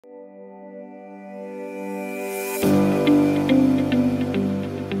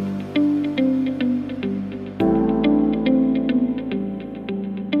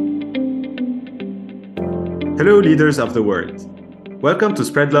Hello, leaders of the world. Welcome to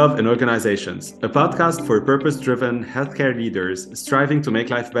Spread Love in Organizations, a podcast for purpose-driven healthcare leaders striving to make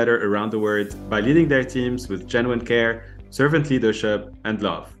life better around the world by leading their teams with genuine care, servant leadership, and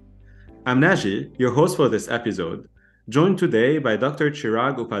love. I'm Naji, your host for this episode, joined today by Dr.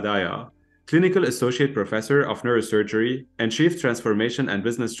 Cheerag Upadhyaya, Clinical Associate Professor of Neurosurgery and Chief Transformation and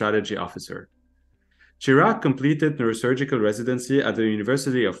Business Strategy Officer. Cheerag completed neurosurgical residency at the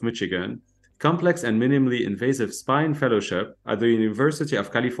University of Michigan, complex and minimally invasive spine fellowship at the University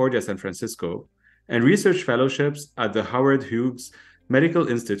of California, San Francisco, and research fellowships at the Howard Hughes Medical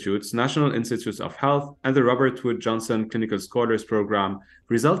Institute's National Institutes of Health and the Robert Wood Johnson Clinical Scholars Program,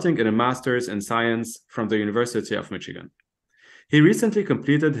 resulting in a master's in science from the University of Michigan. He recently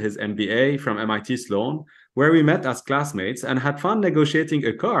completed his MBA from MIT Sloan, where we met as classmates and had fun negotiating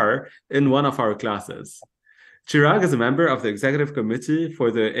a car in one of our classes. Cheerag is a member of the executive committee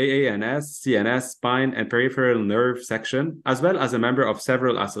for the AANS, CNS, Spine, and Peripheral Nerve section, as well as a member of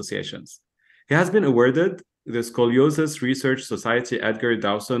several associations. He has been awarded the Scoliosis Research Society Edgar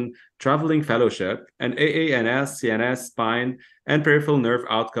Dawson Traveling Fellowship and AANS, CNS, Spine, and Peripheral Nerve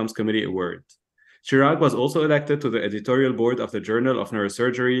Outcomes Committee Award. Cheerag was also elected to the editorial board of the Journal of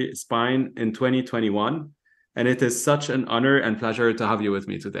Neurosurgery, Spine in 2021, and it is such an honor and pleasure to have you with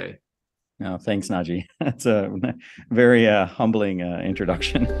me today. No, thanks, Naji. That's a very humbling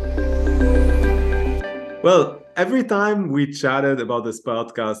introduction. Well, every time we chatted about this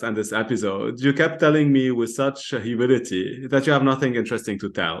podcast and this episode, you kept telling me with such humility that you have nothing interesting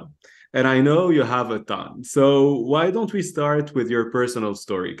to tell. And I know you have a ton. So why don't we start with your personal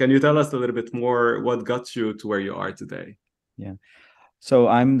story? Can you tell us a little bit more what got you to where you are today? Yeah. So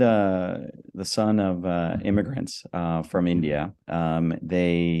I'm the son of immigrants from India.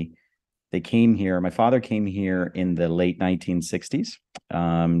 They came here. My father came here in the late 1960s,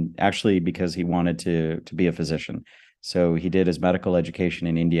 actually because he wanted to be a physician. So he did his medical education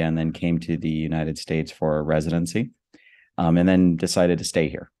in India and then came to the United States for a residency, and then decided to stay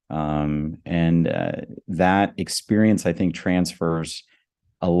here. That experience, I think, transfers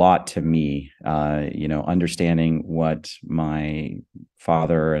a lot to me, understanding what my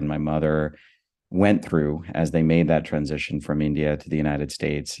father and my mother went through as they made that transition from India to the United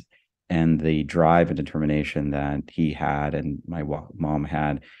States, and the drive and determination that he had and my mom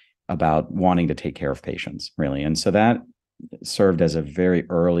had about wanting to take care of patients, really. And so that served as a very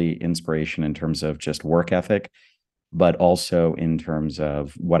early inspiration in terms of just work ethic, but also in terms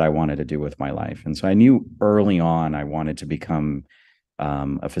of what I wanted to do with my life. And so I knew early on I wanted to become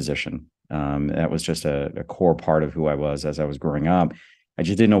a physician. That was just a core part of who I was as I was growing up. I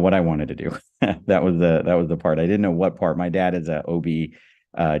just didn't know what I wanted to do. That was the part. I didn't know what part. My dad is a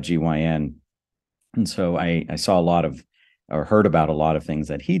OB-GYN. And so I saw a lot of, or heard about a lot of things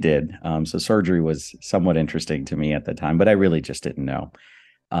that he did. So surgery was somewhat interesting to me at the time, but I really just didn't know.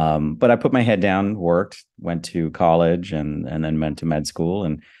 But I put my head down, worked, went to college, and then went to med school.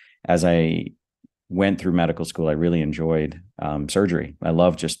 And as I went through medical school, I really enjoyed surgery. I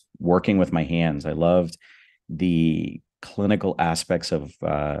loved just working with my hands. I loved the clinical aspects of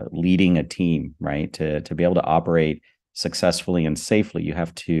leading a team, right? To be able to operate successfully and safely, you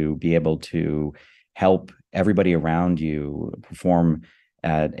have to be able to help everybody around you perform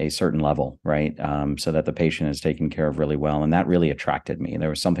at a certain level, right? So that the patient is taken care of really well. And that really attracted me. There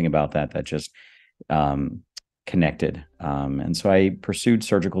was something about that just connected. And so I pursued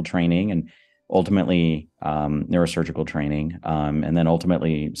surgical training and ultimately neurosurgical training, and then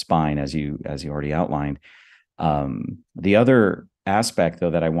ultimately spine, as you already outlined. The other aspect,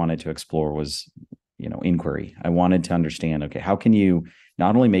 though, that I wanted to explore was inquiry. I wanted to understand, okay, how can you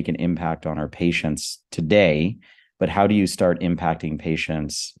not only make an impact on our patients today, but how do you start impacting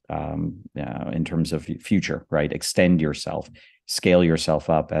patients in terms of future, right? Extend yourself, scale yourself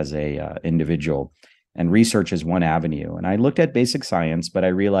up as a individual. And research is one avenue. And I looked at basic science, but I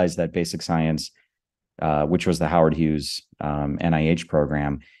realized that basic science, which was the Howard Hughes NIH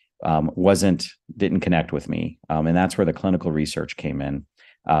program, didn't connect with me. And that's where the clinical research came in.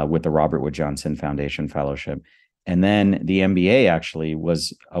 With the Robert Wood Johnson Foundation Fellowship. And then the MBA actually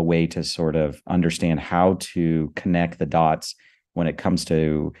was a way to sort of understand how to connect the dots when it comes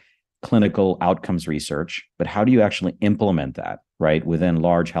to clinical outcomes research, but how do you actually implement that, right, within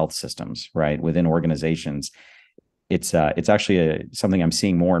large health systems, right, within organizations? It's actually something I'm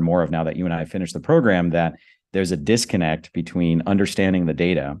seeing more and more of now that you and I have finished the program, that there's a disconnect between understanding the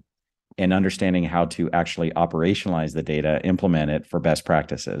data and understanding how to actually operationalize the data, implement it for best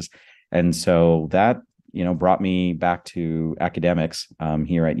practices. And so that, brought me back to academics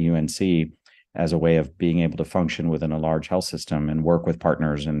here at UNC as a way of being able to function within a large health system and work with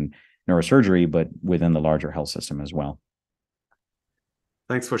partners and neurosurgery, but within the larger health system as well.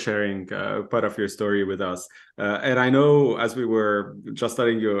 Thanks for sharing part of your story with us. And I know as we were just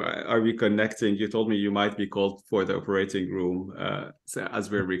telling you, are we connecting? You told me you might be called for the operating room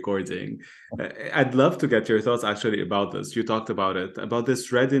as we're recording. I'd love to get your thoughts actually about this. You talked about it, about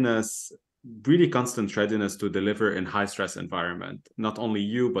this readiness, really constant readiness to deliver in high stress environment, not only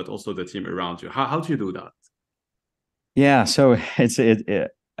you, but also the team around you. How do you do that? Yeah, so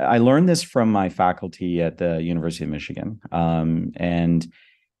I learned this from my faculty at the University of Michigan. And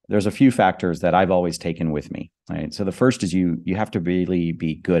there's a few factors that I've always taken with me, right? So the first is you have to really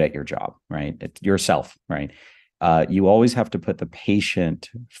be good at your job, right? It's yourself, right? You always have to put the patient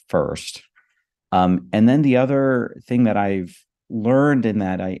first. And then the other thing that I've learned in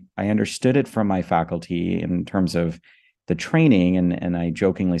that I understood it from my faculty in terms of the training, and I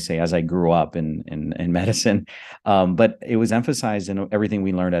jokingly say as I grew up in medicine, but it was emphasized in everything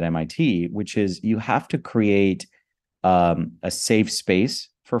we learned at MIT, which is you have to create a safe space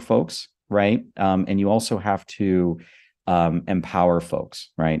for folks, right? And you also have to empower folks,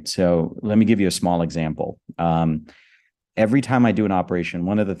 right? So let me give you a small example. Every time I do an operation,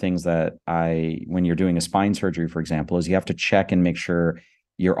 one of the things that when you're doing a spine surgery, for example, is you have to check and make sure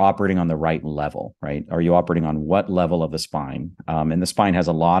you're operating on the right level, right? Are you operating on what level of the spine? And the spine has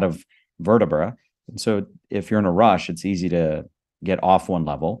a lot of vertebra. And so if you're in a rush, it's easy to get off one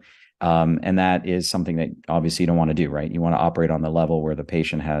level. And that is something that obviously you don't want to do, right? You want to operate on the level where the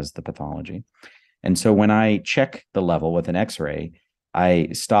patient has the pathology. And so when I check the level with an X-ray, I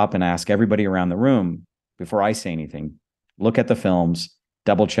stop and ask everybody around the room before I say anything, look at the films,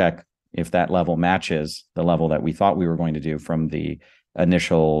 double check if that level matches the level that we thought we were going to do from the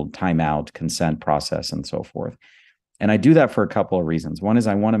initial timeout, consent process, and so forth. And I do that for a couple of reasons. One is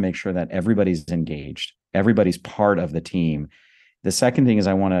I want to make sure that everybody's engaged, everybody's part of the team. The second thing is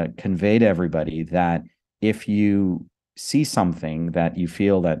I want to convey to everybody that if you see something that you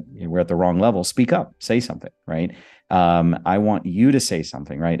feel that we're at the wrong level, speak up, say something, right? I want you to say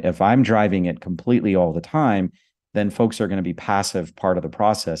something, right? If I'm driving it completely all the time, then folks are going to be passive part of the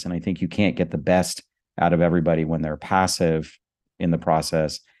process. And I think you can't get the best out of everybody when they're passive in the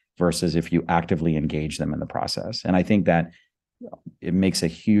process versus if you actively engage them in the process. And I think that it makes a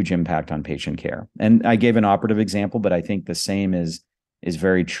huge impact on patient care. And I gave an operative example, but I think the same is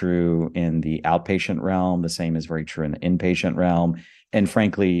very true in the outpatient realm. The same is very true in the inpatient realm. And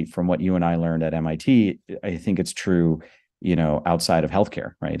frankly, from what you and I learned at MIT, I think it's true, outside of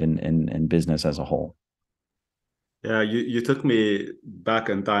healthcare, right? And business as a whole. Yeah, you took me back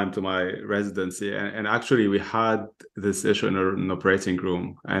in time to my residency, and actually we had this issue in an operating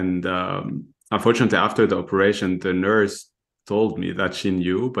room. And unfortunately, after the operation, the nurse told me that she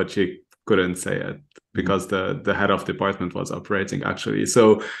knew, but she couldn't say it because the head of department was operating actually.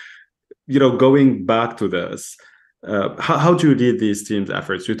 So, going back to this, how do you lead these teams'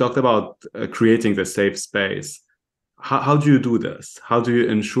 efforts? You talked about creating the safe space. How do you do this? How do you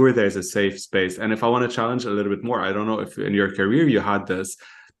ensure there's a safe space? And if I want to challenge a little bit more, I don't know if in your career you had this.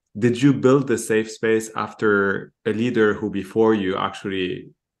 Did you build the safe space after a leader who before you actually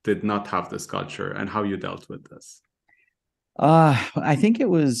did not have this culture, and how you dealt with this? I think it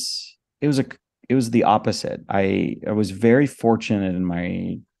was the opposite. I was very fortunate in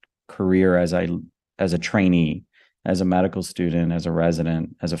my career as a trainee, as a medical student, as a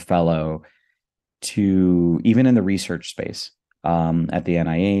resident, as a fellow, to even in the research space, at the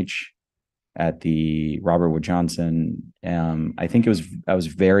NIH, at the Robert Wood Johnson. I think I was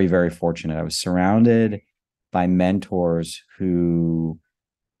very, very fortunate. I was surrounded by mentors who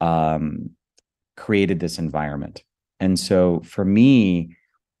created this environment. And so for me,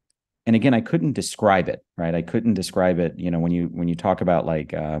 and again, I couldn't describe it, right? I couldn't describe it, when you talk about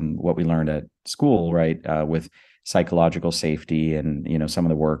like what we learned at school, right? With psychological safety and, some of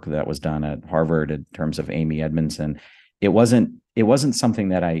the work that was done at Harvard in terms of Amy Edmondson, it wasn't something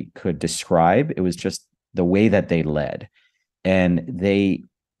that I could describe. It was just the way that they led. And they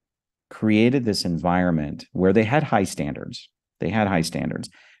created this environment where they had high standards.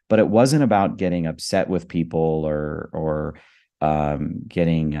 But it wasn't about getting upset with people or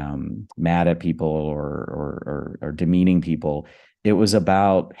getting mad at people or demeaning people. It was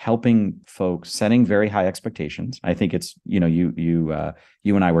about helping folks, setting very high expectations. I think it's, you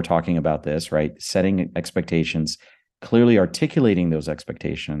and I were talking about this, right? Setting expectations, clearly articulating those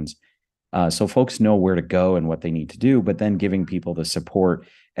expectations, so folks know where to go and what they need to do, but then giving people the support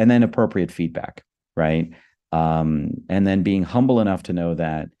and then appropriate feedback, right? And then being humble enough to know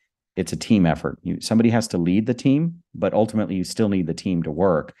that it's a team effort. Somebody has to lead the team, but ultimately you still need the team to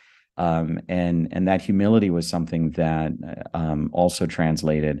work. And that humility was something that also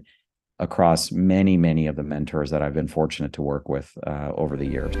translated across many of the mentors that I've been fortunate to work with over the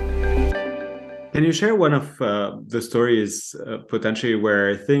years. Can you share one of the stories potentially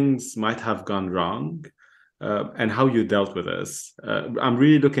where things might have gone wrong and how you dealt with this? I'm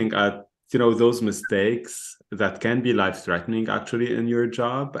really looking at, those mistakes that can be life-threatening actually in your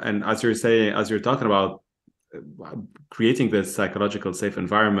job. And as you're talking about creating this psychological safe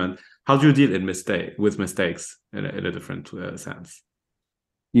environment, how do you deal with mistakes in a different sense?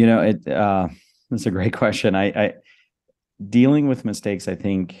 It's a great question. I dealing with mistakes, I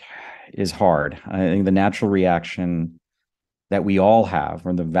think, is hard. I think the natural reaction that we all have,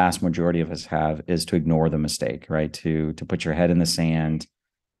 or the vast majority of us have, is to ignore the mistake, right? To put your head in the sand,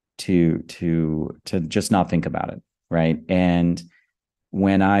 to just not think about it, right? And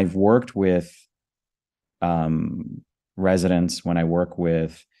when I've worked with residents, when I work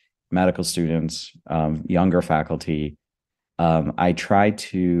with medical students, younger faculty, I try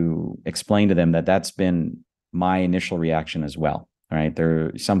to explain to them that that's been my initial reaction as well, right?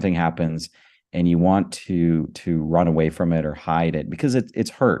 Something happens and you want to run away from it or hide it because it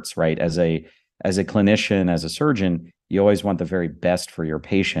hurts, right? As a clinician, as a surgeon, you always want the very best for your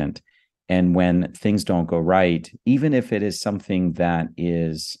patient. And when things don't go right, even if it is something that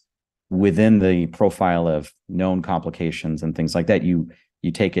is within the profile of known complications and things like that, you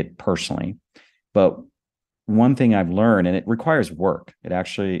take it personally. But one thing I've learned, and it requires work,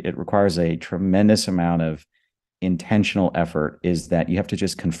 it requires a tremendous amount of intentional effort, is that you have to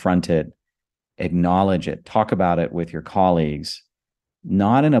just confront it, acknowledge it, talk about it with your colleagues,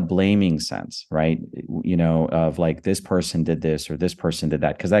 not in a blaming sense, right? Of like, this person did this or this person did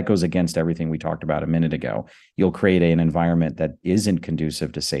that, because that goes against everything we talked about a minute ago. You'll create an environment that isn't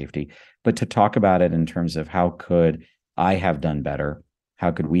conducive to safety. But to talk about it in terms of how could I have done better? How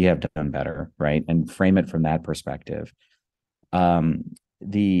could we have done better, right? And frame it from that perspective.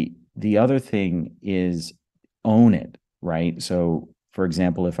 The other thing is own it, right? So, for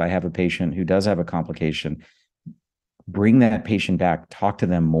example, if I have a patient who does have a complication, bring that patient back, talk to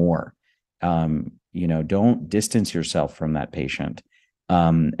them more. Don't distance yourself from that patient.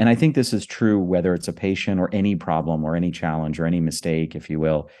 And I think this is true whether it's a patient or any problem or any challenge or any mistake, if you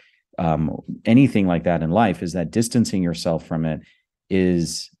will. Anything like that in life, is that distancing yourself from it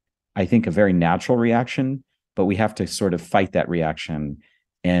is, I think, a very natural reaction, but we have to sort of fight that reaction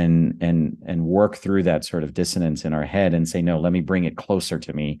and work through that sort of dissonance in our head and say, no, let me bring it closer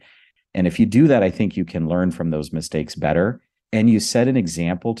to me. And if you do that, I think you can learn from those mistakes better. And you set an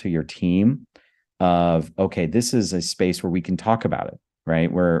example to your team of, okay, this is a space where we can talk about it,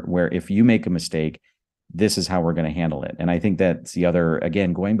 right? Where if you make a mistake, this is how we're going to handle it. And I think that's the other,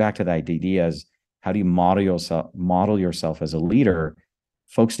 again, going back to the idea is, how do you model yourself as a leader?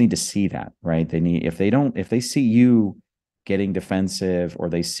 Folks need to see that, right? If they see you getting defensive or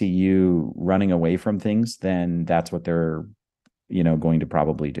they see you running away from things, then that's what they're, going to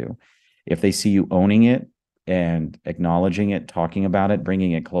probably do. If they see you owning it and acknowledging it, talking about it,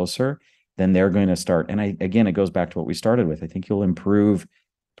 bringing it closer, then they're going to start. And again, it goes back to what we started with. I think you'll improve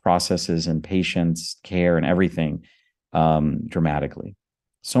processes and patients care and everything dramatically.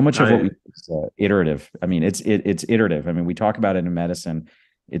 So much of what we do is iterative. I mean, it's iterative. I mean, we talk about it in medicine.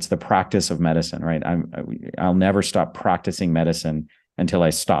 It's the practice of medicine, right? I'll never stop practicing medicine until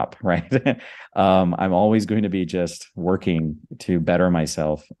I stop, right? I'm always going to be just working to better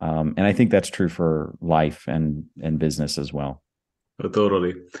myself. And I think that's true for life and business as well.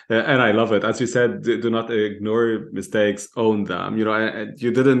 Totally. And I love it. As you said, do not ignore mistakes, own them. And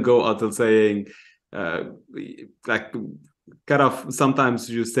you didn't go until saying, like, kind of, sometimes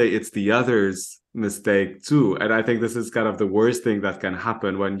you say it's the other's mistake too. And I think this is kind of the worst thing that can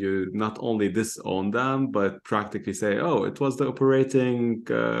happen, when you not only disown them, but practically say, oh, it was the operating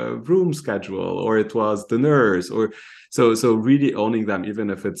room schedule, or it was the nurse, or so really owning them, even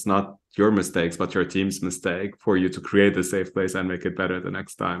if it's not your mistakes, but your team's mistake, for you to create a safe place and make it better the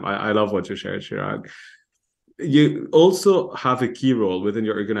next time. I love what you shared, Cheerag. You also have a key role within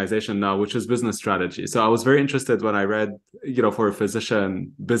your organization now, which is business strategy. So I was very interested when I read, for a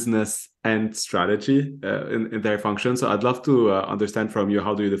physician, business and strategy in their function. So I'd love to understand from you,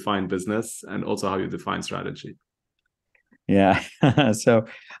 how do you define business, and also how you define strategy? Yeah. So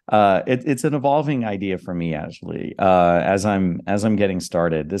it's an evolving idea for me, actually. As I'm getting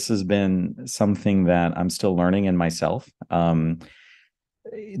started, this has been something that I'm still learning in myself.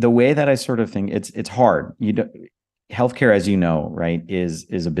 The way that I sort of think, it's hard. Healthcare, as you know, right,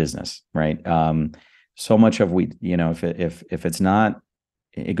 is a business, right? So much of if it's not,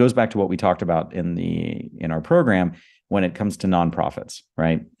 it goes back to what we talked about in our program when it comes to nonprofits,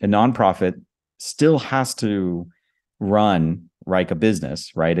 right? A nonprofit still has to run like a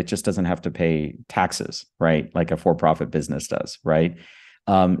business, right? It just doesn't have to pay taxes, right? Like a for-profit business does, right?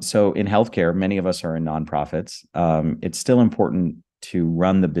 So in healthcare, many of us are in nonprofits. It's still important to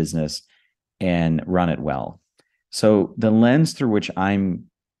run the business and run it well. So the lens through which I'm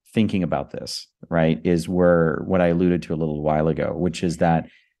thinking about this, right, is where what I alluded to a little while ago, which is that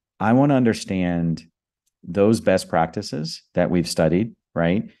I want to understand those best practices that we've studied,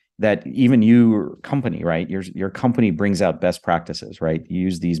 right? That even your company, right? Your company brings out best practices, right? You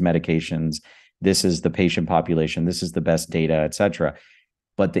use these medications. This is the patient population. This is the best data, et cetera.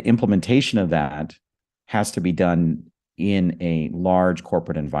 But the implementation of that has to be done in a large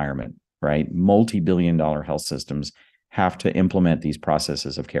corporate environment, right? Multi-billion-dollar health systems have to implement these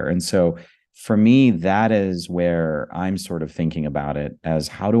processes of care. And so for me, that is where I'm sort of thinking about it as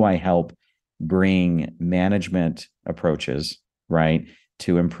how do I help bring management approaches, right,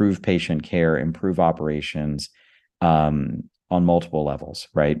 to improve patient care, improve operations on multiple levels,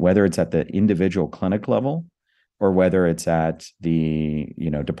 right? Whether it's at the individual clinic level or whether it's at the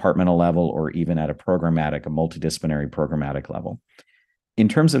departmental level or even at a multidisciplinary programmatic level. In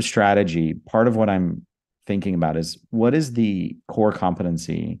terms of strategy, part of what I'm thinking about is what is the core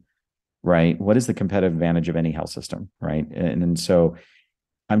competency, right? What is the competitive advantage of any health system, right? And so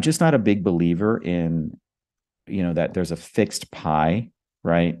I'm just not a big believer in, that there's a fixed pie,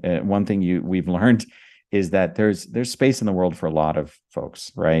 right? One thing we've learned is that there's space in the world for a lot of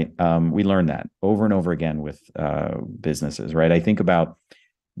folks, right? We learn that over and over again with businesses, right? I think about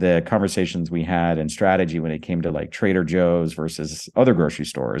the conversations we had in strategy when it came to like Trader Joe's versus other grocery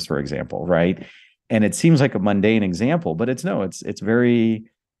stores, for example, right? And it seems like a mundane example, but it's very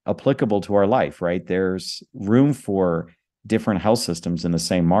applicable to our life, right? There's room for different health systems in the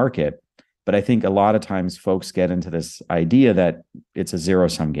same market, but I think a lot of times folks get into this idea that it's a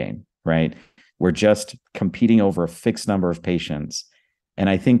zero-sum game, right? We're just competing over a fixed number of patients. And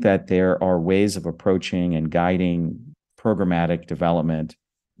I think that there are ways of approaching and guiding programmatic development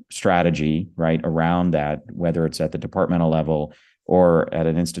strategy, right, around that, whether it's at the departmental level or at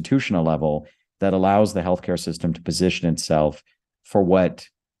an institutional level, that allows the healthcare system to position itself for what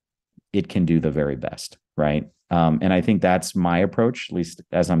it can do the very best, right? And I think that's my approach, at least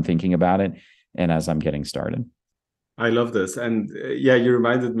as I'm thinking about it and as I'm getting started. I love this. And yeah, you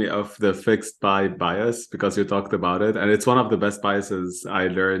reminded me of the fixed pie bias because you talked about it. And it's one of the best biases I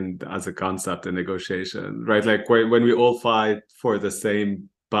learned as a concept in negotiation, right? Like when we all fight for the same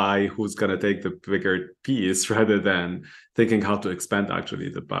pie, who's going to take the bigger piece rather than thinking how to expand actually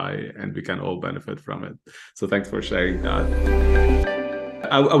the pie, and we can all benefit from it. So thanks for sharing that.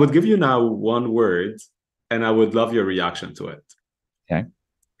 I would give you now one word and I would love your reaction to it. Okay.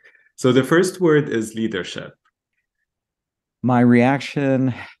 So the first word is leadership. My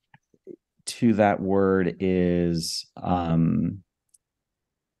reaction to that word is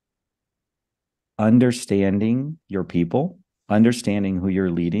understanding your people, understanding who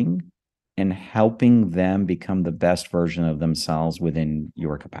you're leading, and helping them become the best version of themselves within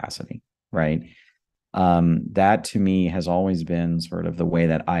your capacity, right? That to me has always been sort of the way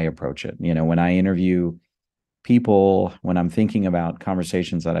that I approach it. When I interview people, when I'm thinking about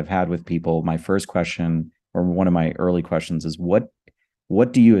conversations that I've had with people, my first question or one of my early questions is what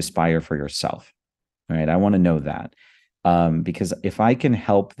do you aspire for yourself? Right. I want to know that. Because if I can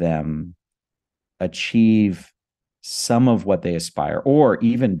help them achieve some of what they aspire, or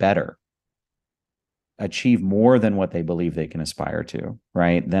even better, achieve more than what they believe they can aspire to,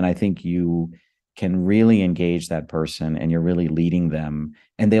 right? Then I think you can really engage that person and you're really leading them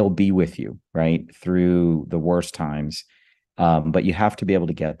and they'll be with you, right, through the worst times. But you have to be able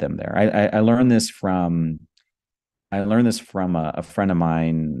to get them there. I learned this from a friend of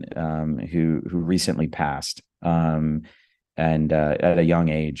mine who recently passed, and at a young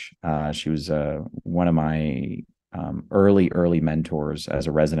age. She was one of my early mentors as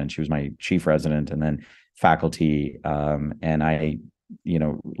a resident. She was my chief resident and then faculty, and I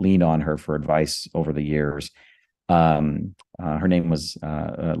leaned on her for advice over the years. Her name was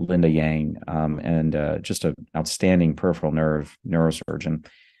Linda Yang, and just an outstanding peripheral nerve neurosurgeon.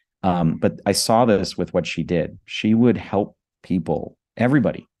 But I saw this with what she did. She would help people,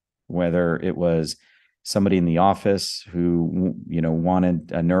 everybody, whether it was somebody in the office who,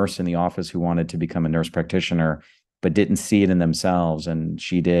 wanted a nurse in the office who wanted to become a nurse practitioner, but didn't see it in themselves. And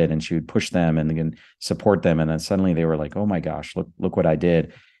she did, and she would push them and then support them. And then suddenly they were like, oh my gosh, look what I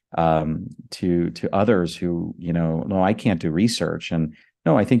did. To others who, no, I can't do research. And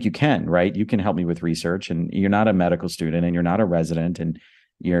no, I think you can, right? You can help me with research, and you're not a medical student and you're not a resident and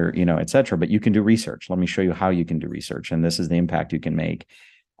you're, et cetera, but you can do research. Let me show you how you can do research. And this is the impact you can make.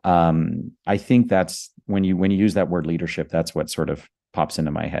 I think that's when you use that word leadership, that's what sort of pops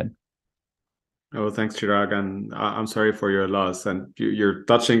into my head. Oh, thanks, Chirag. And I'm sorry for your loss. And you're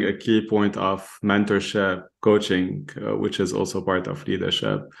touching a key point of mentorship, coaching, which is also part of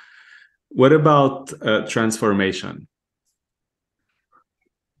leadership. What about transformation?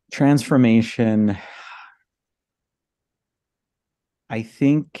 Transformation. I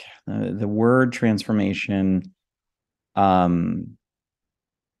think the word transformation, the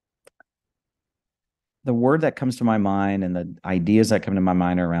word that comes to my mind and the ideas that come to my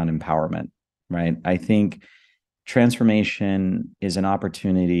mind are around empowerment, right? I think transformation is an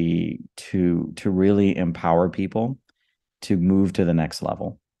opportunity to really empower people to move to the next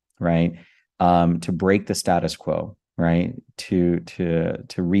level, right? To break the status quo, right? To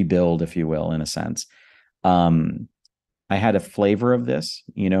rebuild, if you will, in a sense. I had a flavor of this,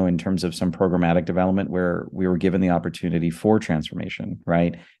 in terms of some programmatic development where we were given the opportunity for transformation,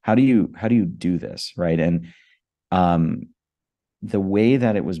 right? How do you do this, right? And the way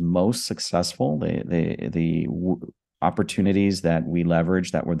that it was most successful, the opportunities that we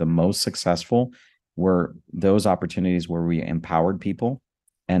leveraged that were the most successful were those opportunities where we empowered people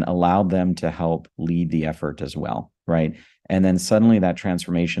and allowed them to help lead the effort as well, right? And then suddenly that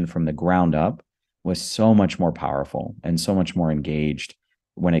transformation from the ground up was so much more powerful and so much more engaged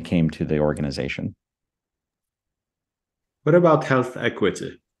when it came to the organization. What about health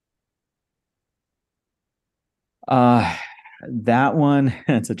equity? That one,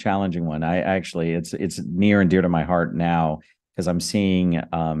 it's a challenging one. I actually, it's near and dear to my heart now because I'm seeing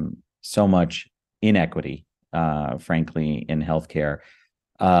so much inequity, frankly, in healthcare.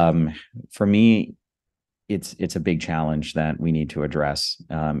 For me, it's a big challenge that we need to address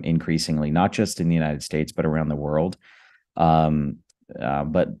increasingly, not just in the United States, but around the world.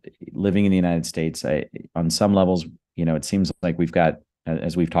 But living in the United States, on some levels, it seems like we've got,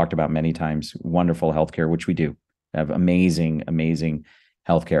 as we've talked about many times, wonderful healthcare, which we do have amazing, amazing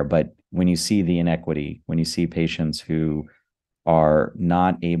healthcare. But when you see the inequity, when you see patients who are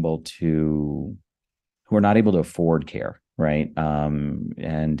not able to afford care, right?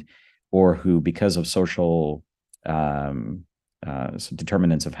 Or who, because of social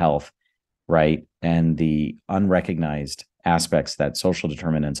determinants of health, right, and the unrecognized aspects that social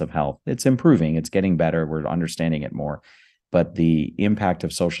determinants of health, it's improving, it's getting better, we're understanding it more, but the impact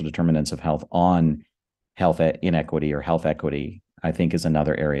of social determinants of health on health inequity or health equity, I think, is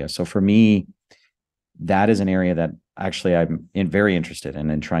another area. So for me, that is an area that actually I'm very interested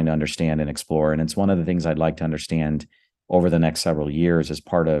in trying to understand and explore. And it's one of the things I'd like to understand over the next several years as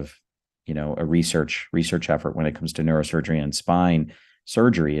part of, a research effort when it comes to neurosurgery and spine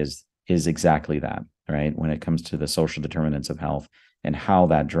surgery is exactly that, right? When it comes to the social determinants of health and how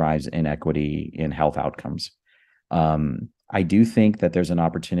that drives inequity in health outcomes. I do think that there's an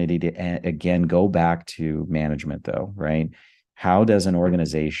opportunity to, again, go back to management though, right? How does an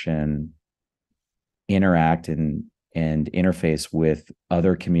organization interact and interface with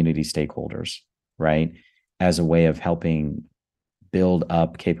other community stakeholders, right? As a way of helping build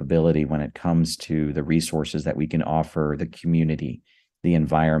up capability when it comes to the resources that we can offer the community, the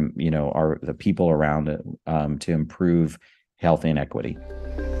environment, the people around it, to improve health inequity.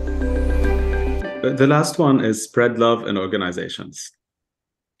 The last one is spread love in organizations.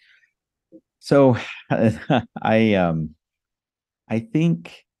 So I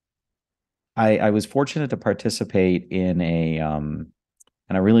think I was fortunate to participate in and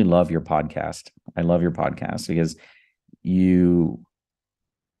I really love your podcast. I love your podcast because you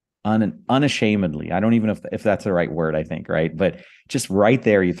unashamedly, I don't even know if that's the right word, I think, right? But just right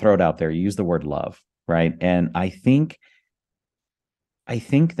there, you throw it out there, you use the word love, right? And I think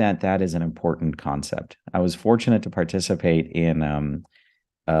that is an important concept. I was fortunate to participate in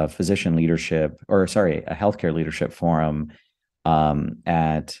a physician leadership, a healthcare leadership forum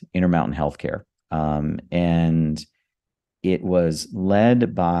at Intermountain Healthcare. And it was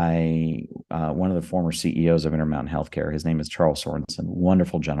led by one of the former CEOs of Intermountain Healthcare. His name is Charles Sorensen.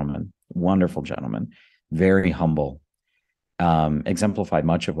 Wonderful gentleman, very humble, exemplified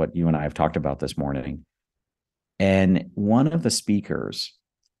much of what you and I have talked about this morning. And one of the speakers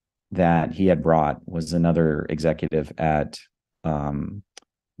that he had brought was another executive at the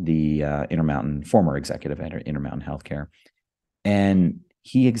former executive at Intermountain Healthcare. And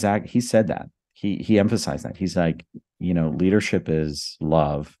he said that. He emphasized that. He's like, leadership is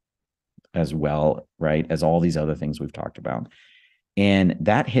love as well, right, as all these other things we've talked about. And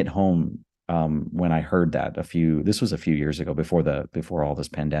that hit home when I heard that this was a few years ago, before all this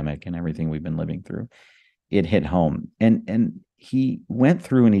pandemic and everything we've been living through. It hit home. And he went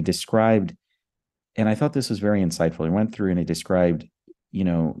through and he described, and I thought this was very insightful. He went through and he described,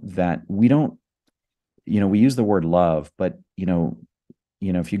 that we use the word love, but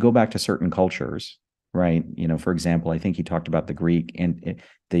if you go back to certain cultures, right? For example, I think he talked about the Greek and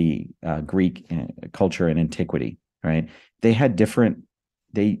the Greek culture and antiquity, right? They had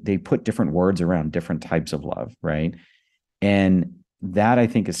they put different words around different types of love, right? And that, I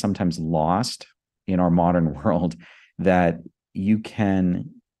think, is sometimes lost in our modern world, that you can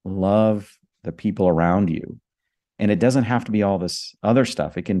love the people around you. And it doesn't have to be all this other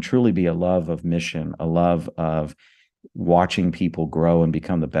stuff. It can truly be a love of mission, a love of watching people grow and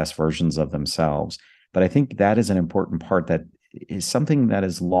become the best versions of themselves. But I think that is an important part that is something that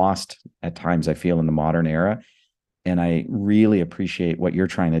is lost at times, I feel, in the modern era. And I really appreciate what you're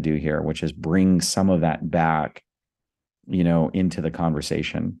trying to do here, which is bring some of that back, into the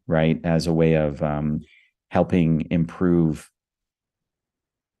conversation, right? As a way of helping improve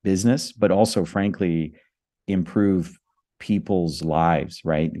business, but also, frankly, improve people's lives,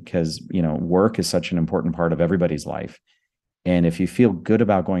 right? Because, work is such an important part of everybody's life. And if you feel good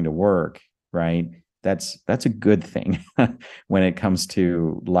about going to work, right, that's a good thing when it comes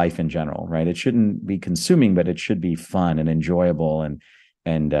to life in general, right? It shouldn't be consuming, but it should be fun and enjoyable and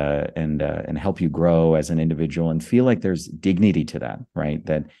help you grow as an individual and feel like there's dignity to that, right?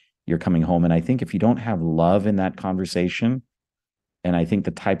 That you're coming home. And I think if you don't have love in that conversation, and I think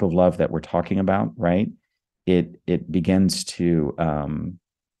the type of love that we're talking about, right, it begins to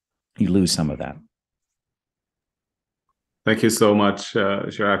you lose some of that. Thank you so much,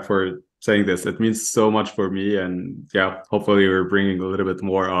 Cheerag, for saying this. It means so much for me, and yeah, hopefully we're bringing a little bit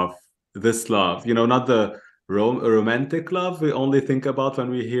more of this love. Not the romantic love we only think about when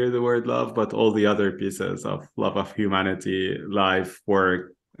we hear the word love, but all the other pieces of love of humanity, life,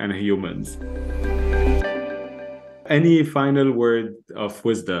 work, and humans. Any final word of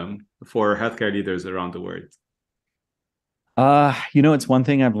wisdom for healthcare leaders around the world? It's one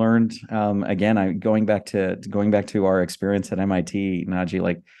thing I've learned. Again, going back to our experience at MIT,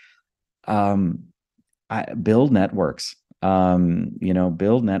 Naji, build networks.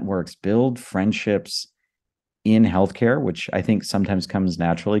 Build networks, build friendships in healthcare, which I think sometimes comes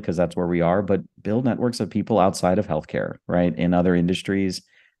naturally because that's where we are. But build networks of people outside of healthcare, right? In other industries.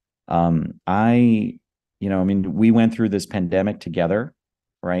 We went through this pandemic together,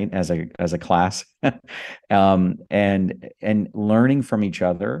 right? As a class, and learning from each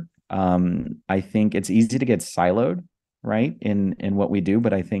other. I think it's easy to get siloed, right? In what we do,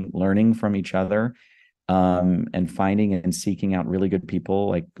 but I think learning from each other, and finding and seeking out really good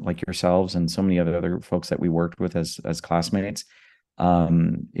people like yourselves and so many other folks that we worked with as classmates,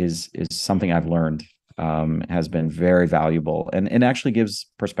 is something I've learned, has been very valuable, and actually gives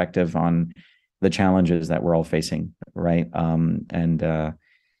perspective on the challenges that we're all facing, right?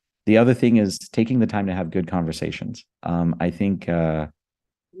 The other thing is taking the time to have good conversations. I think the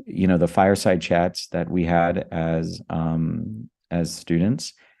fireside chats that we had as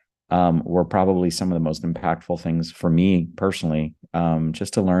students were probably some of the most impactful things for me personally,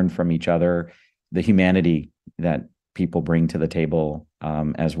 just to learn from each other, the humanity that people bring to the table,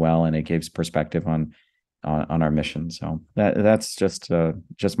 as well, and it gives perspective on our mission. So that's just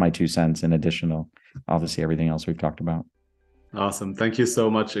my 2 cents, in addition to obviously everything else we've talked about. Awesome. Thank you so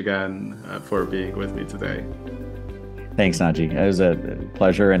much again for being with me today. Thanks, Naji. It was a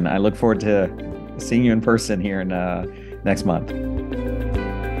pleasure, and I look forward to seeing you in person here in next month.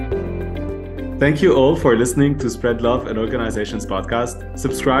 Thank you all for listening to Spread Love in Organizations podcast.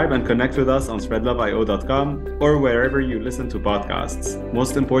 Subscribe and connect with us on spreadloveio.com or wherever you listen to podcasts.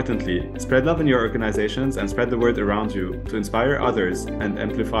 Most importantly, spread love in your organizations and spread the word around you to inspire others and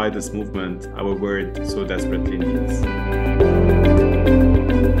amplify this movement our world so desperately needs.